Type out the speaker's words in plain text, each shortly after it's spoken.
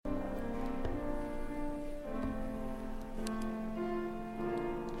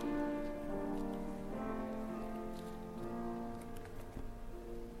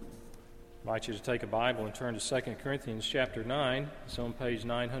invite you to take a Bible and turn to 2 Corinthians chapter 9. It's on page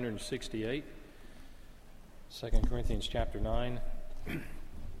 968. 2 Corinthians chapter 9.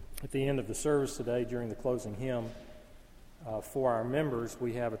 At the end of the service today, during the closing hymn, for our members,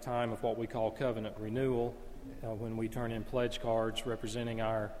 we have a time of what we call covenant renewal, when we turn in pledge cards representing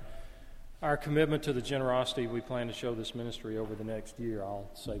our commitment to the generosity we plan to show this ministry over the next year. I'll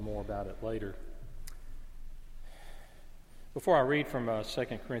say more about it later. Before I read from 2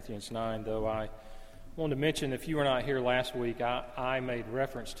 Corinthians 9, though, I wanted to mention, if you were not here last week, I made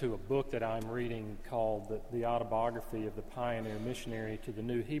reference to a book that I'm reading called The Autobiography of the Pioneer Missionary to the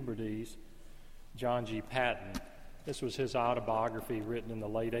New Hebrides, John G. Paton. This was his autobiography written in the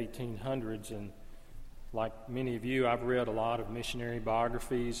late 1800s, and like many of you, I've read a lot of missionary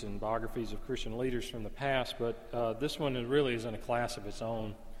biographies and biographies of Christian leaders from the past, but this one really is in a class of its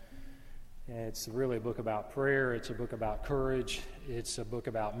own. It's really a book about prayer. It's a book about courage. It's a book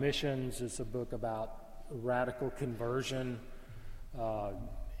about missions. It's a book about radical conversion.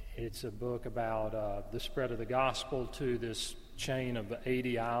 It's a book about the spread of the gospel to this chain of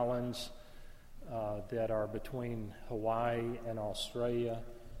 80 islands that are between Hawaii and Australia.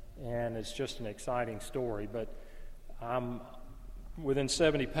 And it's just an exciting story. But I'm within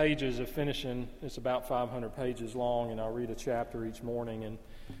 70 pages of finishing. It's about 500 pages long, and I'll read a chapter each morning. And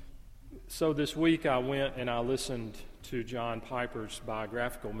so this week I went and I listened to John Piper's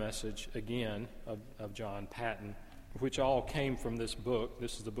biographical message again of John Paton, which all came from this book.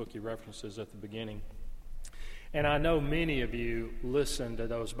 This is the book he references at the beginning. And I know many of you listen to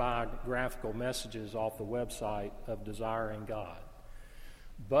those biographical messages off the website of Desiring God.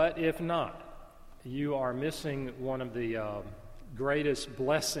 But if not, you are missing one of the greatest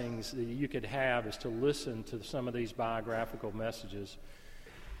blessings that you could have, is to listen to some of these biographical messages.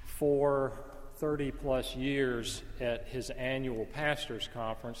 For 30-plus years at his annual pastors'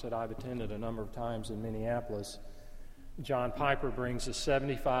 conference that I've attended a number of times in Minneapolis, John Piper brings a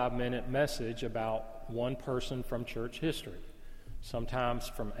 75-minute message about one person from church history, sometimes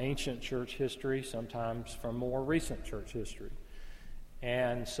from ancient church history, sometimes from more recent church history.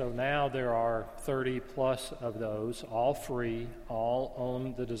 And so now there are 30-plus of those, all free, all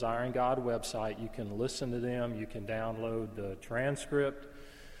on the Desiring God website. You can listen to them. You can download the transcript.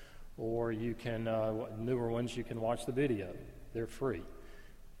 Or you can, newer ones, you can watch the video. They're free.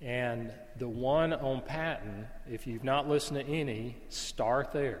 And the one on Paton, if you've not listened to any,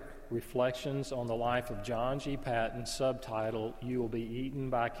 start there. Reflections on the Life of John G. Paton, subtitle, You Will Be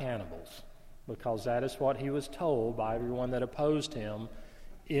Eaten by Cannibals. Because that is what he was told by everyone that opposed him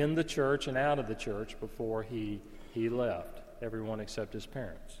in the church and out of the church before he left. Everyone except his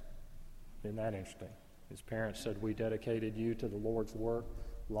parents. Isn't that interesting? His parents said, we dedicated you to the Lord's work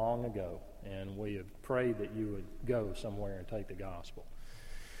long ago, and we have prayed that you would go somewhere and take the gospel.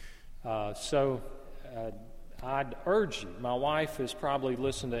 So I'd urge you, my wife has probably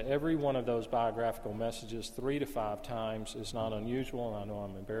listened to every one of those biographical messages 3 to 5 times. It's not unusual, and I know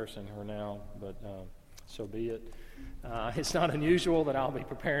I'm embarrassing her now, but so be it. It's not unusual that I'll be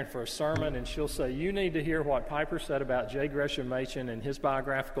preparing for a sermon, and she'll say, you need to hear what Piper said about J. Gresham Machen in his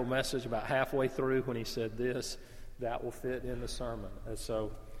biographical message about halfway through when he said this. That will fit in the sermon. And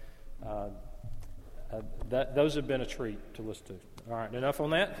so those have been a treat to listen to. All right, enough on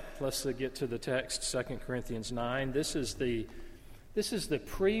that. Let's get to the text, 2 Corinthians 9. This is the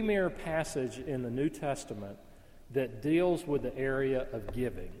premier passage in the New Testament that deals with the area of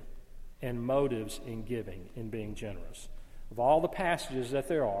giving and motives in giving, in being generous. Of all the passages that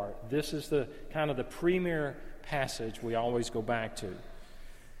there are, this is the kind of the premier passage we always go back to.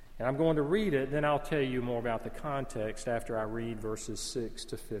 And I'm going to read it, then I'll tell you more about the context after I read verses 6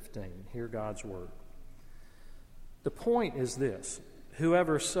 to 15. Hear God's word. The point is this: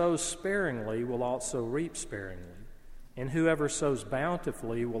 whoever sows sparingly will also reap sparingly, and whoever sows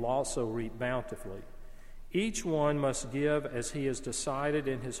bountifully will also reap bountifully. Each one must give as he has decided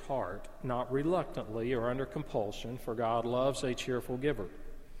in his heart, not reluctantly or under compulsion, for God loves a cheerful giver.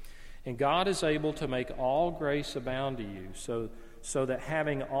 And God is able to make all grace abound to you, so that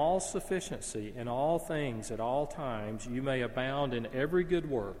having all sufficiency in all things at all times, you may abound in every good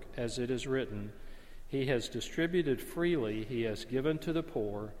work, as it is written, He has distributed freely, He has given to the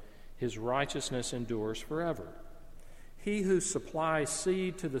poor, His righteousness endures forever. He who supplies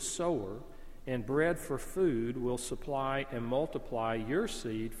seed to the sower and bread for food will supply and multiply your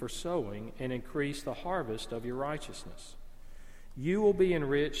seed for sowing and increase the harvest of your righteousness. You will be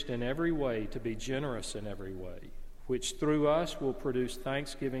enriched in every way to be generous in every way, which through us will produce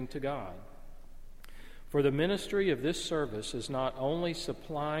thanksgiving to God. For the ministry of this service is not only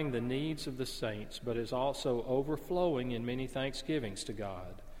supplying the needs of the saints, but is also overflowing in many thanksgivings to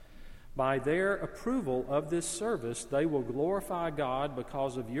God. By their approval of this service, they will glorify God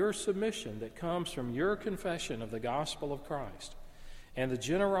because of your submission that comes from your confession of the gospel of Christ and the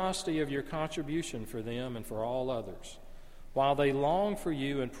generosity of your contribution for them and for all others, while they long for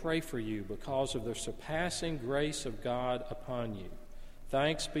you and pray for you because of the surpassing grace of God upon you.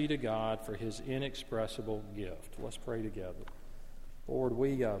 Thanks be to God for his inexpressible gift. Let's pray together. Lord,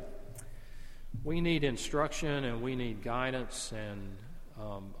 we need instruction and we need guidance and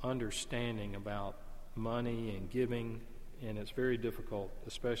understanding about money and giving, and it's very difficult,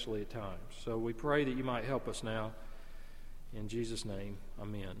 especially at times. So we pray that you might help us now. In Jesus' name,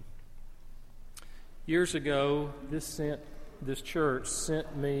 amen. Years ago, this church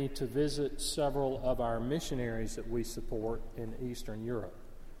sent me to visit several of our missionaries that we support in Eastern Europe.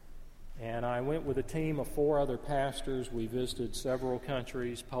 And I went with a team of 4 other pastors. We visited several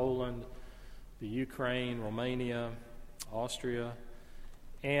countries: Poland, the Ukraine, Romania, Austria.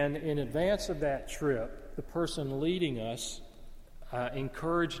 And in advance of that trip, the person leading us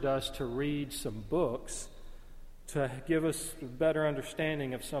encouraged us to read some books to give us a better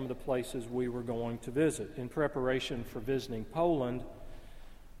understanding of some of the places we were going to visit. In preparation for visiting Poland,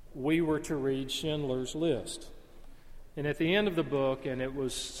 we were to read Schindler's List. And at the end of the book, and it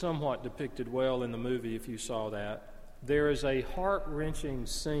was somewhat depicted well in the movie if you saw that, there is a heart-wrenching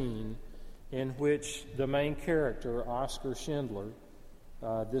scene in which the main character, Oskar Schindler,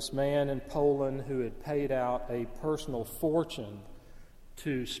 this man in Poland who had paid out a personal fortune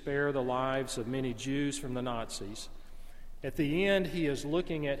to spare the lives of many Jews from the Nazis. At the end, he is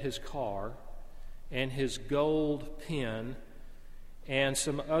looking at his car and his gold pen and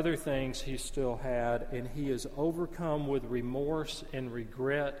some other things he still had, and he is overcome with remorse and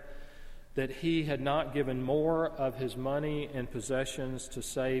regret that he had not given more of his money and possessions to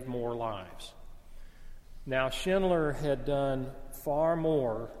save more lives. Now, Schindler had done far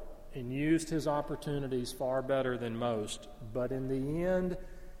more and used his opportunities far better than most, but in the end,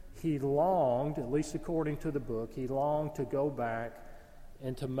 he longed, at least according to the book, he longed to go back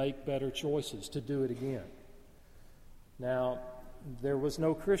and to make better choices, to do it again. Now, there was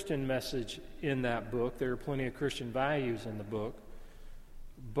no Christian message in that book. There are plenty of Christian values in the book,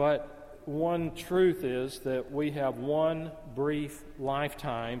 but one truth is that we have one brief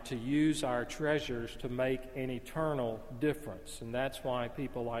lifetime to use our treasures to make an eternal difference. And that's why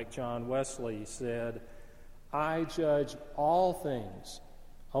people like John Wesley said, "I judge all things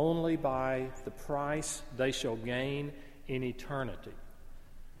only by the price they shall gain in eternity."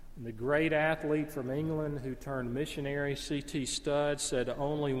 And the great athlete from England who turned missionary, C.T. Studd, said,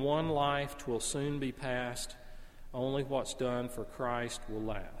 "Only one life 'twill soon be past, only what's done for Christ will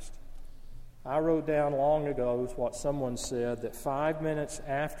last." I wrote down long ago what someone said, that 5 minutes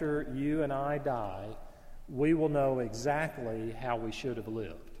after you and I die, we will know exactly how we should have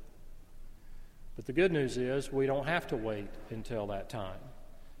lived. But the good news is we don't have to wait until that time,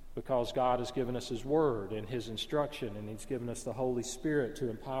 because God has given us His Word and His instruction, and He's given us the Holy Spirit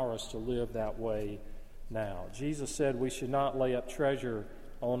to empower us to live that way now. Jesus said we should not lay up treasure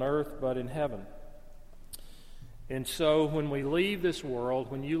on earth but in heaven. And so when we leave this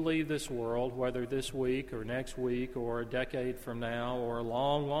world, when you leave this world, whether this week or next week or a decade from now or a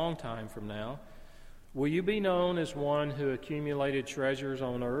long, long time from now, will you be known as one who accumulated treasures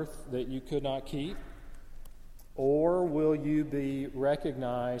on earth that you could not keep? Or will you be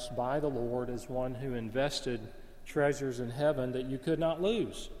recognized by the Lord as one who invested treasures in heaven that you could not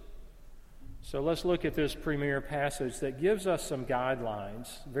lose? So let's look at this premier passage that gives us some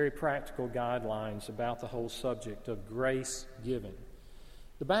guidelines, very practical guidelines about the whole subject of grace giving.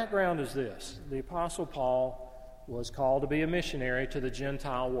 The background is this. The Apostle Paul was called to be a missionary to the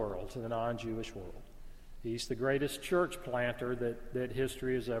Gentile world, to the non-Jewish world. He's the greatest church planter that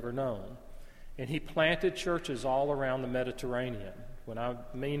history has ever known. And he planted churches all around the Mediterranean. What I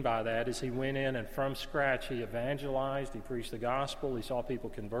mean by that is he went in and from scratch he evangelized, he preached the gospel, he saw people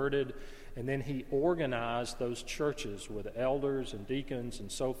converted, and then he organized those churches with elders and deacons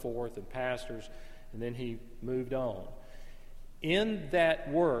and so forth and pastors, and then he moved on. In that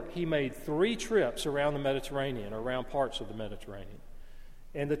work, he made 3 trips around the Mediterranean, or around parts of the Mediterranean.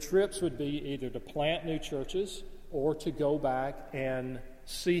 And the trips would be either to plant new churches or to go back and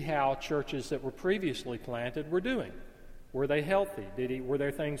see how churches that were previously planted were doing. Were they healthy? Were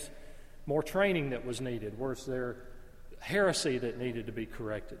there things, more training that was needed? Was there heresy that needed to be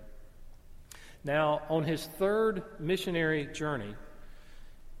corrected? Now, on his 3rd missionary journey,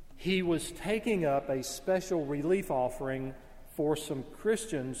 he was taking up a special relief offering for some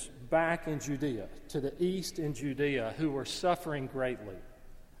Christians back in Judea, to the east in Judea, who were suffering greatly.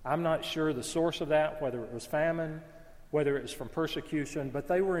 I'm not sure the source of that, whether it was famine, whether it was from persecution, but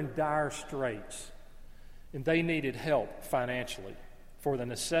they were in dire straits, and they needed help financially for the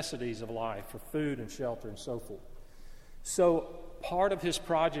necessities of life, for food and shelter and so forth. So part of his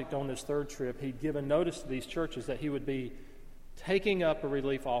project on this third trip, he'd given notice to these churches that he would be taking up a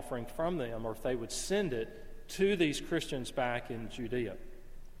relief offering from them, or if they would send it to these Christians back in Judea.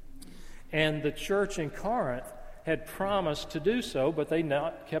 And the church in Corinth had promised to do so, but they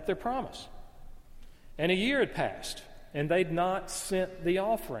not kept their promise. And a year had passed, and they'd not sent the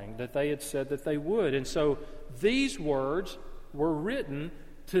offering that they had said that they would. And so these words were written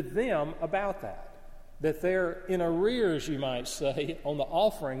to them about that they're in arrears, you might say, on the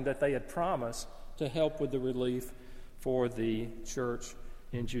offering that they had promised to help with the relief for the church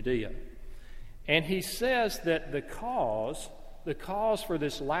in Judea. And he says that the cause for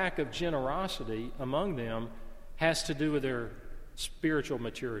this lack of generosity among them has to do with their spiritual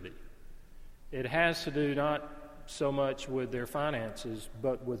maturity. It has to do not so much with their finances,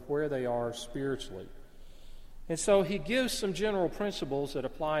 but with where they are spiritually. And so he gives some general principles that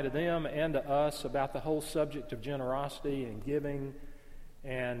apply to them and to us about the whole subject of generosity and giving,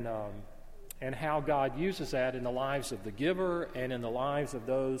 and how God uses that in the lives of the giver and in the lives of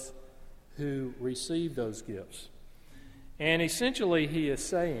those who receive those gifts. And essentially he is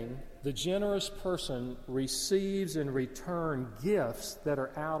saying the generous person receives in return gifts that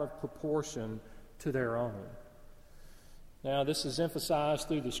are out of proportion to their own. Now, this is emphasized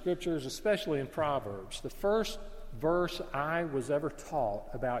through the Scriptures, especially in Proverbs. The first verse I was ever taught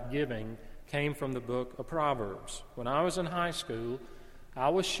about giving came from the book of Proverbs. When I was in high school, I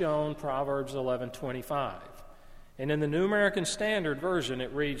was shown Proverbs 11:25. And in the New American Standard Version,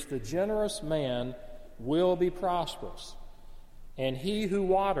 it reads, "The generous man will be prosperous, and he who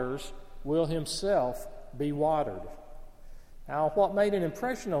waters will himself be watered." Now, what made an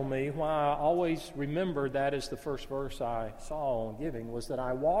impression on me, why I always remembered that as the first verse I saw on giving, was that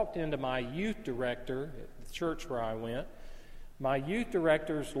I walked into my youth director at the church where I went, my youth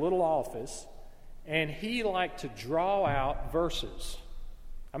director's little office, and he liked to draw out verses.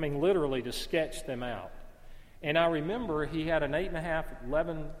 I mean, literally to sketch them out. And I remember he had an 8.5,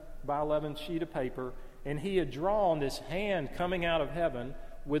 11 by 11 sheet of paper, and he had drawn this hand coming out of heaven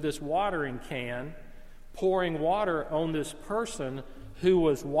with this watering can, pouring water on this person who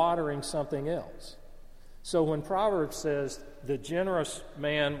was watering something else. So when Proverbs says, the generous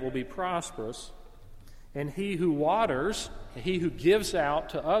man will be prosperous, and he who waters, he who gives out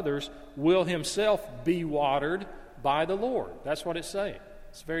to others, will himself be watered by the Lord. That's what it's saying.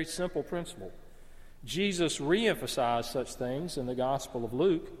 It's a very simple principle. Jesus reemphasized such things in the Gospel of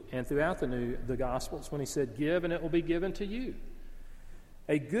Luke and throughout the Gospels when he said, "Give, and it will be given to you.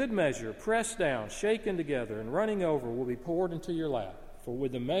 A good measure, pressed down, shaken together, and running over will be poured into your lap. For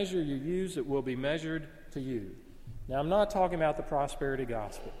with the measure you use, it will be measured to you." Now, I'm not talking about the prosperity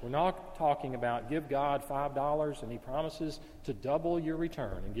gospel. We're not talking about give God $5 and he promises to double your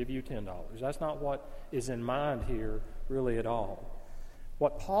return and give you $10. That's not what is in mind here really at all.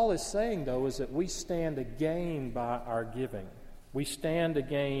 What Paul is saying, though, is that we stand to gain by our giving. We stand to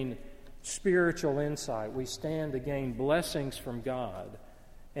gain spiritual insight. We stand to gain blessings from God.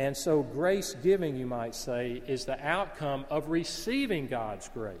 And so grace giving, you might say, is the outcome of receiving God's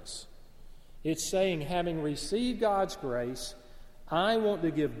grace. It's saying, having received God's grace, I want to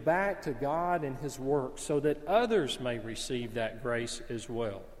give back to God and His work so that others may receive that grace as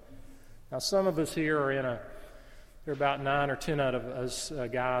well. Now, some of us here are there are about 9 or 10 out of us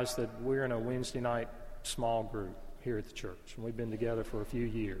guys that we're in a Wednesday night small group here at the church. And we've been together for a few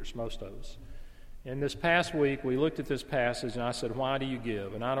years, most of us. And this past week, we looked at this passage, and I said, "Why do you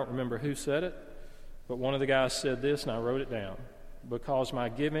give?" And I don't remember who said it, but one of the guys said this, and I wrote it down. "Because my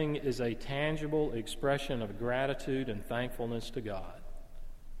giving is a tangible expression of gratitude and thankfulness to God."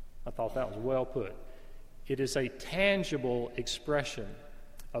 I thought that was well put. It is a tangible expression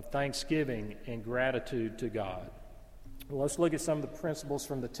of thanksgiving and gratitude to God. Well, let's look at some of the principles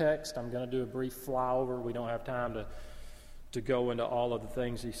from the text. I'm going to do a brief flyover. We don't have time to go into all of the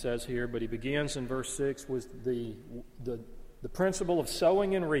things he says here, but he begins in verse 6 with the principle of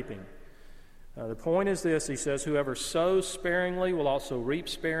sowing and reaping. The point is this, he says, "Whoever sows sparingly will also reap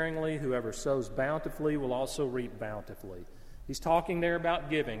sparingly. Whoever sows bountifully will also reap bountifully." He's talking there about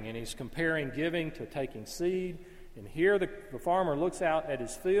giving, and he's comparing giving to taking seed. And here the farmer looks out at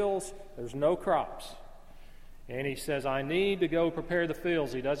his fields. There's no crops. And he says, "I need to go prepare the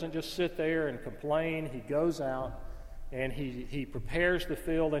fields." He doesn't just sit there and complain. He goes out and he prepares the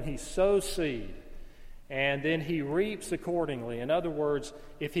field and he sows seed. And then he reaps accordingly. In other words,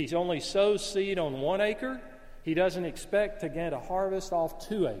 if he only sows seed on 1 acre, he doesn't expect to get a harvest off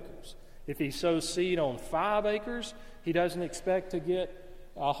 2 acres. If he sows seed on 5 acres, He doesn't expect to get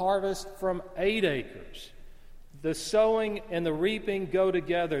a harvest from 8 acres. The sowing and the reaping go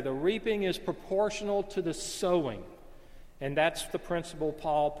together. The reaping is proportional to the sowing. And that's the principle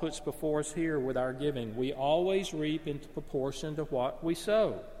Paul puts before us here with our giving. We always reap in proportion to what we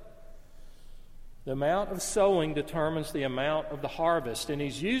sow. The amount of sowing determines the amount of the harvest. And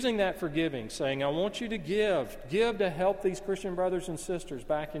he's using that for giving, saying, I want you to give. Give to help these Christian brothers and sisters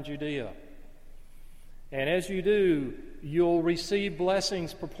back in Judea. And as you do, you'll receive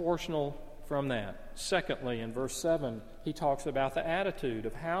blessings proportional from that. Secondly, in verse 7, he talks about the attitude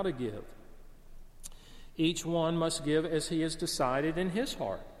of how to give. Each one must give as he has decided in his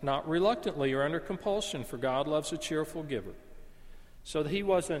heart, not reluctantly or under compulsion, for God loves a cheerful giver. So that he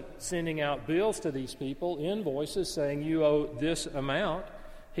wasn't sending out bills to these people, invoices saying you owe this amount.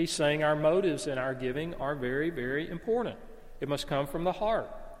 He's saying our motives in our giving are very, very important. It must come from the heart.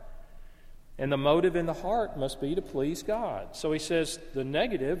 And the motive in the heart must be to please God. So he says the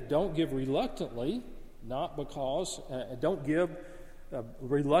negative, don't give reluctantly, not because, don't give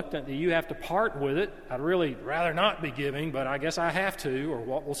reluctantly. You have to part with it. I'd really rather not be giving, but I guess I have to, or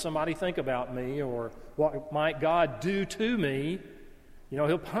what will somebody think about me, or what might God do to me? You know,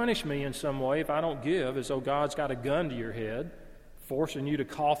 he'll punish me in some way if I don't give, as though God's got a gun to your head, forcing you to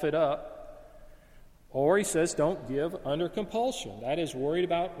cough it up. Or he says, don't give under compulsion. That is, worried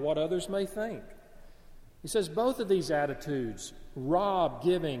about what others may think. He says both of these attitudes rob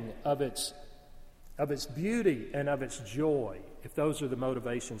giving of its beauty and of its joy, if those are the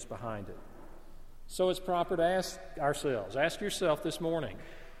motivations behind it. So it's proper to ask ourselves, ask yourself this morning,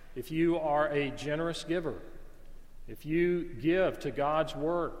 if you are a generous giver, if you give to God's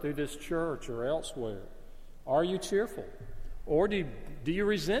work through this church or elsewhere, are you cheerful? Or do you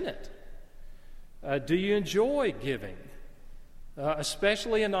resent it? Do you enjoy giving?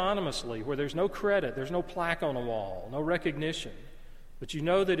 Especially anonymously, where there's no credit, there's no plaque on a wall, no recognition, but you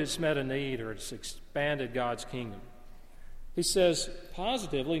know that it's met a need or it's expanded God's kingdom. He says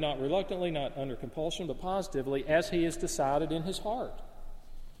positively, not reluctantly, not under compulsion, but positively, as he has decided in his heart.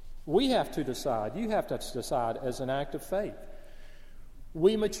 We have to decide. You have to decide as an act of faith.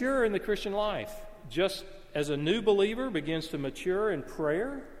 We mature in the Christian life just as a new believer begins to mature in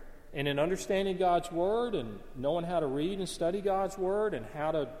prayer and in understanding God's Word and knowing how to read and study God's Word and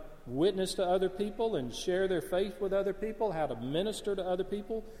how to witness to other people and share their faith with other people, how to minister to other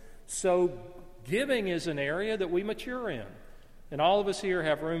people. So giving is an area that we mature in. And all of us here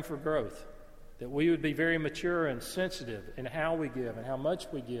have room for growth. That we would be very mature and sensitive in how we give and how much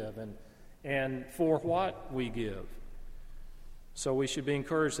we give and for what we give. So we should be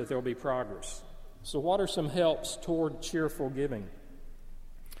encouraged that there will be progress. So what are some helps toward cheerful giving?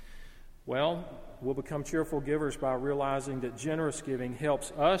 Well, we'll become cheerful givers by realizing that generous giving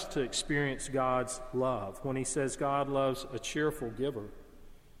helps us to experience God's love. When he says God loves a cheerful giver,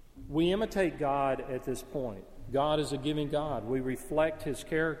 we imitate God at this point. God is a giving God. We reflect his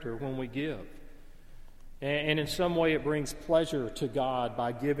character when we give. And in some way it brings pleasure to God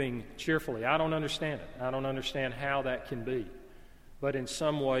by giving cheerfully. I don't understand it. I don't understand how that can be. But in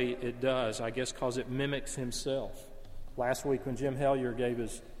some way it does, I guess because it mimics himself. Last week when Jim Hellier gave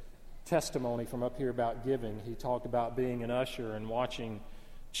his testimony from up here about giving, he talked about being an usher and watching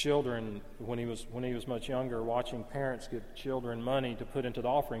children, when he was much younger, watching parents give children money to put into the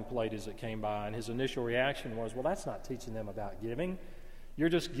offering plate as it came by. And his initial reaction was, well, that's not teaching them about giving. You're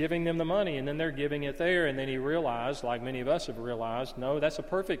just giving them the money, and then they're giving it there. And then he realized, like many of us have realized, no, that's a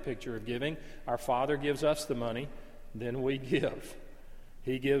perfect picture of giving. Our Father gives us the money, then we give.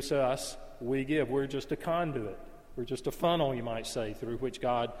 He gives us, we give. We're just a conduit. We're just a funnel, you might say, through which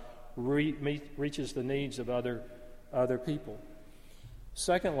God reaches the needs of other people.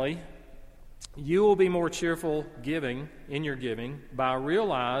 Secondly, you will be more cheerful in your giving by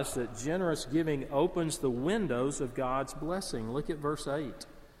realize that generous giving opens the windows of God's blessing. Look at verse 8.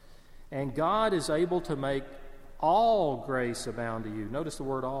 And God is able to make all grace abound to you. Notice the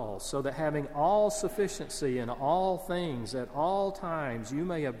word all. So that having all sufficiency in all things at all times, you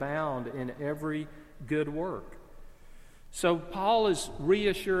may abound in every good work. So Paul is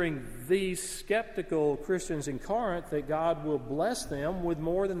reassuring these skeptical Christians in Corinth that God will bless them with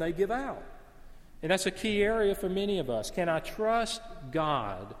more than they give out. And that's a key area for many of us. Can I trust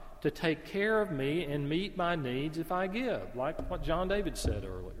God to take care of me and meet my needs if I give? Like what John David said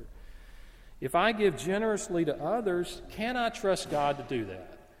earlier. If I give generously to others, can I trust God to do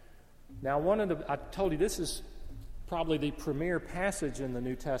that? Now, I told you this is probably the premier passage in the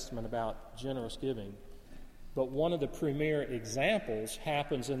New Testament about generous giving. But one of the premier examples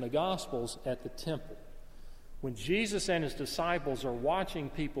happens in the Gospels at the temple. When Jesus and his disciples are watching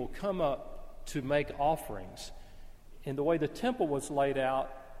people come up to make offerings, And the way the temple was laid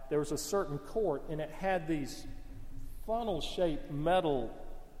out, there was a certain court, and it had these funnel-shaped metal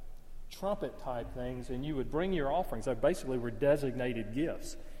trumpet-type things, and you would bring your offerings. They basically were designated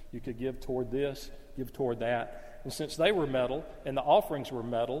gifts. You could give toward this, give toward that. And since they were metal and the offerings were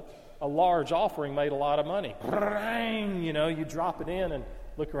metal, a large offering made a lot of money. You know, you drop it in and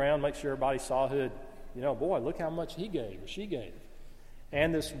look around, make sure everybody saw who had, you know, boy, look how much he gave or she gave.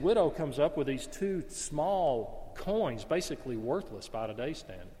 And this widow comes up with these two small coins, basically worthless by today's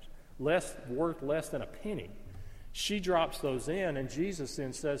standards, worth less than a penny. She drops those in, and Jesus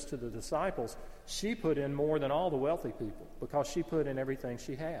then says to the disciples, she put in more than all the wealthy people because she put in everything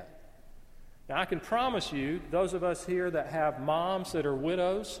she had. Now, I can promise you, those of us here that have moms that are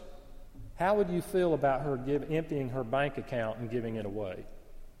widows, how would you feel about her emptying her bank account and giving it away?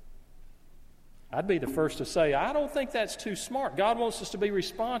 I'd be the first to say, I don't think that's too smart. God wants us to be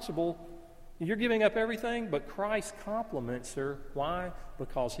responsible. You're giving up everything, but Christ compliments her. Why?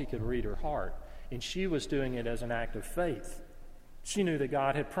 Because he could read her heart. And she was doing it as an act of faith. She knew that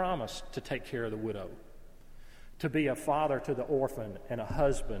God had promised to take care of the widow, to be a father to the orphan and a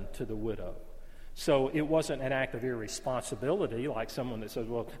husband to the widow. So it wasn't an act of irresponsibility like someone that says,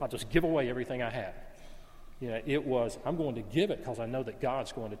 well, I'll just give away everything I have. You know, it was, I'm going to give it because I know that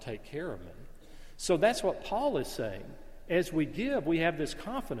God's going to take care of me. So that's what Paul is saying. As we give, we have this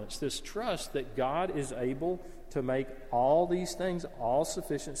confidence, this trust that God is able to make all these things, all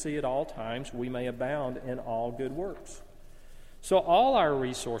sufficiency at all times, we may abound in all good works. So all our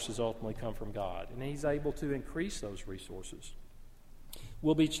resources ultimately come from God, and he's able to increase those resources.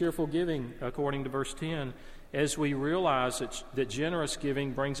 We'll be cheerful giving, according to verse 10, as we realize that generous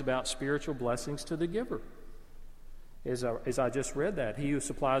giving brings about spiritual blessings to the giver. As I just read that, he who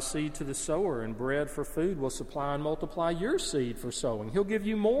supplies seed to the sower and bread for food will supply and multiply your seed for sowing. He'll give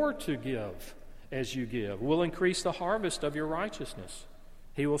you more to give as you give. Will increase the harvest of your righteousness.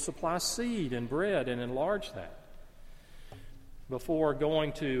 He will supply seed and bread and enlarge that. Before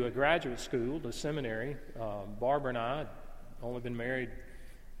going to a graduate school, the seminary, Barbara and I had only been married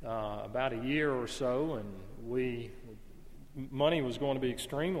about a year or so, and money was going to be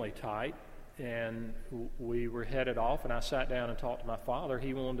extremely tight. And we were headed off, and I sat down and talked to my father.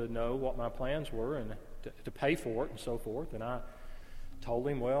 He wanted to know what my plans were and to pay for it and so forth. And I told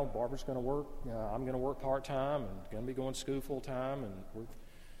him, well, Barbara's going to work. I'm going to work part-time and going to be going to school full-time.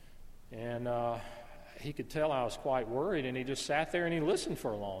 And he could tell I was quite worried, and he just sat there and he listened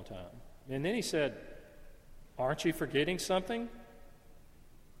for a long time. And then he said, aren't you forgetting something?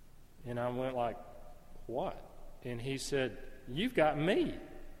 And I went like, what? And he said, you've got me.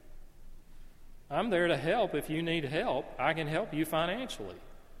 I'm there to help. If you need help, I can help you financially.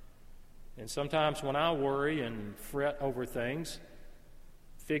 And sometimes when I worry and fret over things,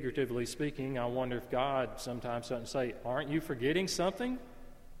 figuratively speaking, I wonder if God sometimes doesn't say, aren't you forgetting something?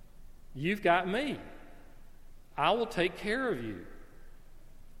 You've got me. I will take care of you.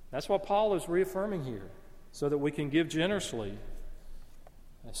 That's what Paul is reaffirming here, so that we can give generously.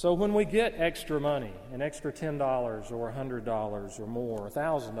 So when we get extra money, an extra $10 or $100 or more,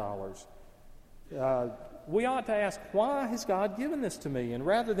 $1,000, we ought to ask, why has God given this to me? And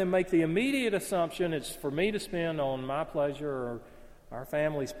rather than make the immediate assumption it's for me to spend on my pleasure or our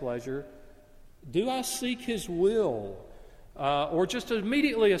family's pleasure, do I seek his will? Or just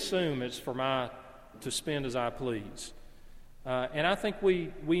immediately assume it's for to spend as I please? And I think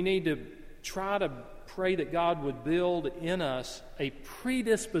we need to try to pray that God would build in us a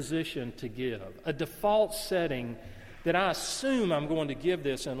predisposition to give, a default setting that I assume I'm going to give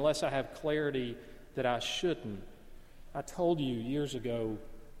this unless I have clarity that I shouldn't. I told you years ago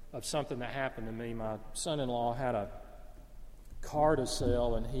of something that happened to me. My son-in-law had a car to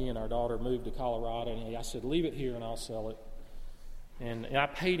sell, and he and our daughter moved to Colorado, and I said, leave it here and I'll sell it. And I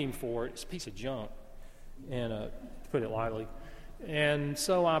paid him for it. It's a piece of junk, and to put it lightly. And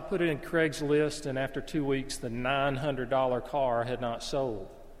so I put it in Craigslist, and after 2 weeks, the $900 car had not sold.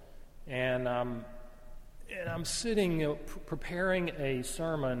 And I'm sitting preparing a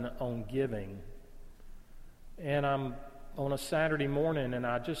sermon on giving. And I'm on a Saturday morning, and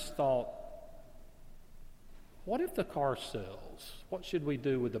I just thought, what if the car sells? What should we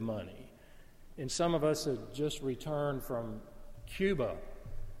do with the money? And some of us had just returned from Cuba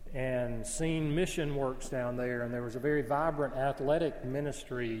and seen mission works down there, and there was a very vibrant athletic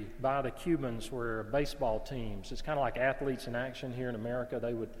ministry by the Cubans where baseball teams, it's kind of like Athletes in Action here in America.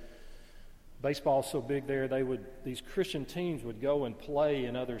 Baseball's so big there, these Christian teams would go and play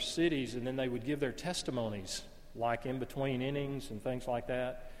in other cities, and then they would give their testimonies, like in between innings and things like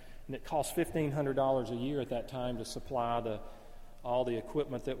that. And it cost $1,500 a year at that time to supply the all the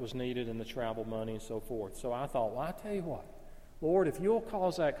equipment that was needed and the travel money and so forth. So I thought, well, I tell you what, Lord, if you'll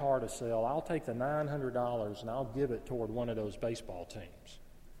cause that car to sell, I'll take the $900 and I'll give it toward one of those baseball teams.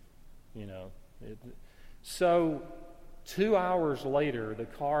 You know. So 2 hours later, the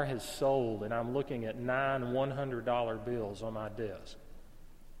car has sold, and I'm looking at 9 $100 bills on my desk.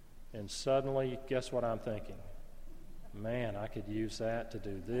 And suddenly, guess what I'm thinking? Man, I could use that to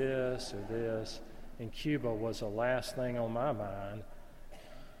do this or this. And Cuba was the last thing on my mind.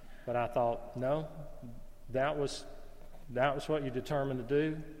 But I thought, no, that was what you determined to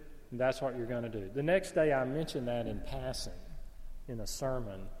do, and that's what you're going to do. The next day I mentioned that in passing in a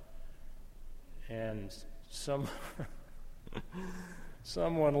sermon, and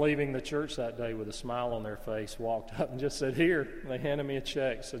someone leaving the church that day with a smile on their face walked up and just said, here, they handed me a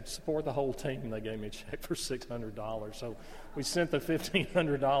check, said, support the whole team, and they gave me a check for $600. So we sent the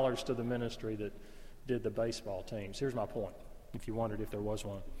 $1,500 to the ministry that did the baseball teams. Here's my point, if you wondered if there was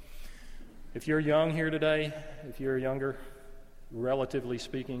one. If you're young here today, if you're younger, relatively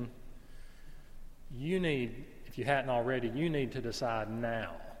speaking, you need, if you hadn't already, you need to decide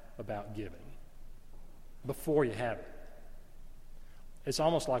now about giving before you have it. It's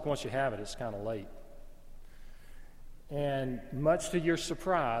almost like once you have it, it's kind of late. And much to your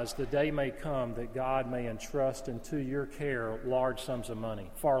surprise, the day may come that God may entrust into your care large sums of money,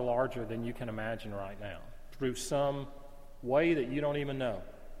 far larger than you can imagine right now, through some way that you don't even know.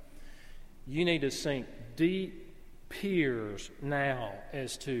 You need to sink deep peers now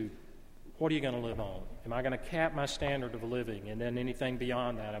as to what are you going to live on? Am I going to cap my standard of living, and then anything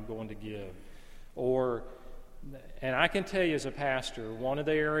beyond that I'm going to give? And I can tell you as a pastor, one of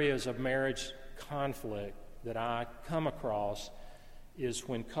the areas of marriage conflict that I come across is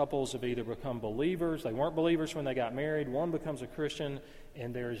when couples have either become believers, they weren't believers when they got married, one becomes a Christian,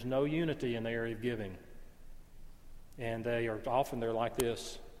 and there is no unity in the area of giving. And they're like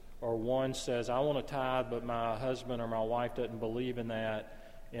this. Or one says, I want to tithe, but my husband or my wife doesn't believe in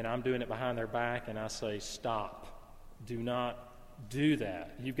that, and I'm doing it behind their back, and I say, stop. Do not do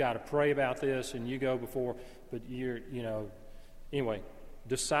that. You've got to pray about this, and you go before, but anyway,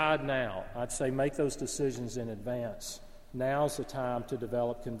 decide now. I'd say make those decisions in advance. Now's the time to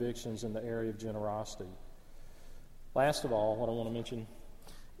develop convictions in the area of generosity. Last of all, what I want to mention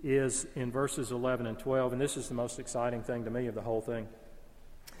is in verses 11 and 12, and this is the most exciting thing to me of the whole thing.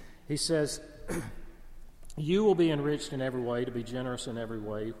 He says, you will be enriched in every way to be generous in every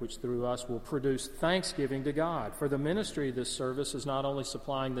way, which through us will produce thanksgiving to God. For the ministry of this service is not only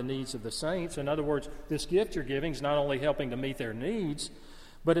supplying the needs of the saints. In other words, this gift you're giving is not only helping to meet their needs,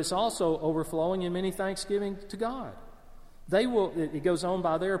 but it's also overflowing in many thanksgiving to God. They will, it goes on,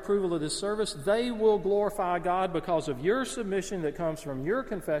 by their approval of this service, they will glorify God because of your submission that comes from your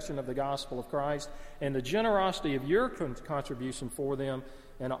confession of the gospel of Christ and the generosity of your contribution for them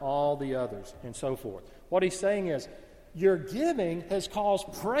and all the others, and so forth. What he's saying is, your giving has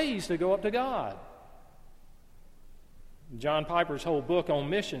caused praise to go up to God. John Piper's whole book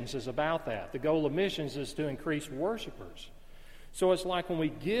on missions is about that. The goal of missions is to increase worshipers. So it's like when we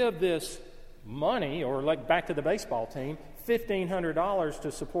give this money, or like back to the baseball team, $1,500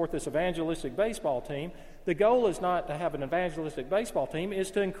 to support this evangelistic baseball team, the goal is not to have an evangelistic baseball team, it's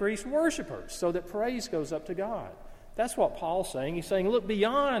to increase worshipers so that praise goes up to God. That's what Paul's saying. He's saying, look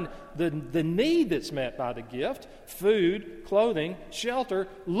beyond the need that's met by the gift, food, clothing, shelter.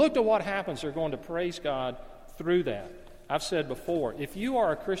 Look to what happens. They're going to praise God through that. I've said before, if you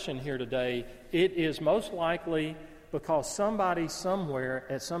are a Christian here today, it is most likely because somebody somewhere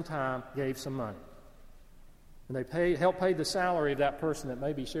at some time gave some money. And they helped pay the salary of that person that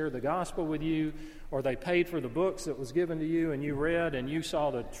maybe shared the gospel with you, or they paid for the books that was given to you and you read and you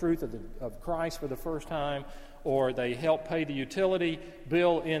saw the truth of Christ for the first time, or they helped pay the utility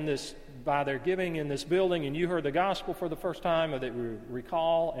bill by their giving in this building, and you heard the gospel for the first time, or they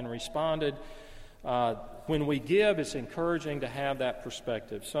recall and responded. When we give, it's encouraging to have that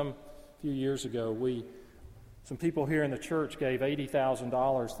perspective. Some few years ago, some people here in the church gave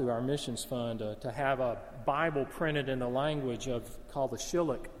 $80,000 through our missions fund to have a Bible printed in the language called the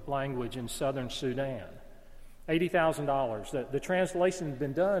Shilluk language in southern Sudan. $80,000. The translation had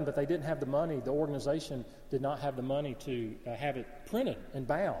been done, but they didn't have the money. The organization did not have the money to have it printed and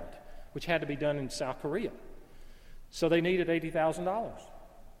bound, which had to be done in South Korea. So they needed $80,000.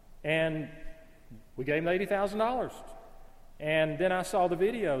 And we gave them $80,000. And then I saw the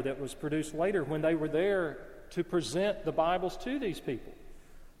video that was produced later when they were there to present the Bibles to these people.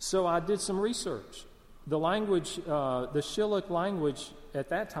 So I did some research. The language, the Shilluk language at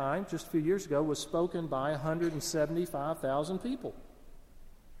that time, just a few years ago, was spoken by 175,000 people.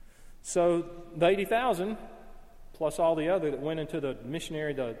 So the 80,000 plus all the other that went into the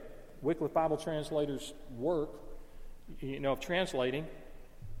Wycliffe Bible translators' work, of translating,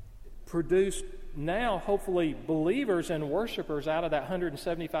 produced now, hopefully, believers and worshipers out of that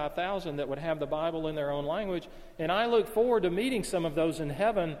 175,000 that would have the Bible in their own language. And I look forward to meeting some of those in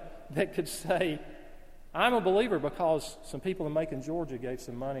heaven that could say, I'm a believer because some people in Macon, Georgia gave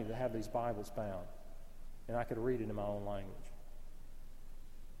some money to have these Bibles bound. And I could read it in my own language.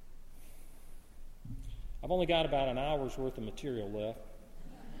 I've only got about an hour's worth of material left.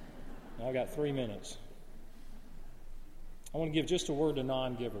 Now I've got 3 minutes. I want to give just a word to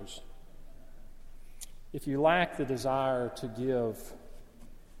non-givers. If you lack the desire to give,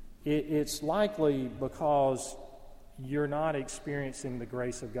 it's likely because you're not experiencing the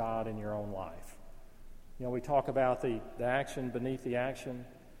grace of God in your own life. We talk about the action beneath the action,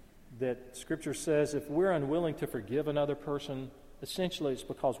 that Scripture says if we're unwilling to forgive another person, essentially it's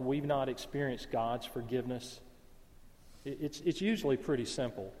because we've not experienced God's forgiveness. It's usually pretty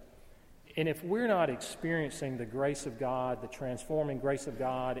simple. And if we're not experiencing the grace of God, the transforming grace of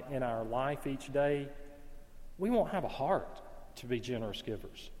God in our life each day, we won't have a heart to be generous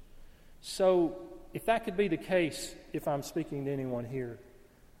givers. So if that could be the case, if I'm speaking to anyone here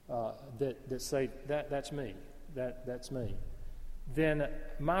that say, that's me, that's me, then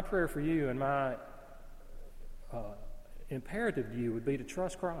my prayer for you and my imperative to you would be to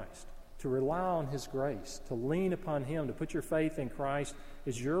trust Christ, to rely on His grace, to lean upon Him, to put your faith in Christ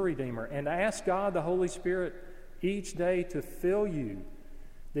as your Redeemer, and ask God, the Holy Spirit, each day to fill you,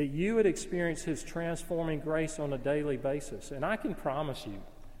 that you would experience His transforming grace on a daily basis. And I can promise you,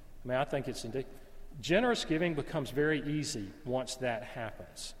 I think it's indicative. Generous giving becomes very easy once that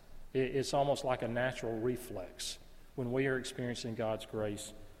happens. It's almost like a natural reflex when we are experiencing God's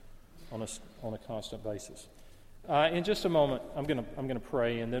grace on a constant basis. In just a moment, I'm going to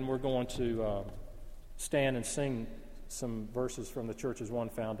pray, and then we're going to stand and sing some verses from the Church as One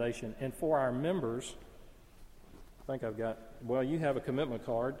Foundation. And for our members, I think you have a commitment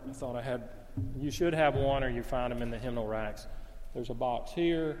card. I thought you should have one, or you find them in the hymnal racks. There's a box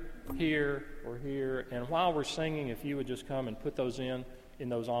here, here, or here. And while we're singing, if you would just come and put those in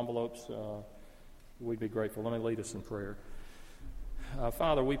those envelopes, we'd be grateful. Let me lead us in prayer.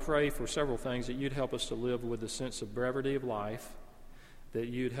 Father, we pray for several things, that you'd help us to live with a sense of brevity of life, that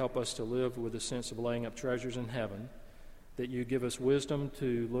you'd help us to live with a sense of laying up treasures in heaven, that you give us wisdom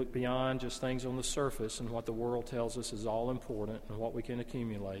to look beyond just things on the surface and what the world tells us is all important and what we can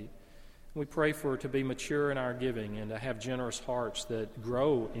accumulate. We pray to be mature in our giving and to have generous hearts that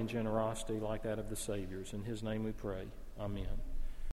grow in generosity like that of the Savior's. In His name we pray. Amen.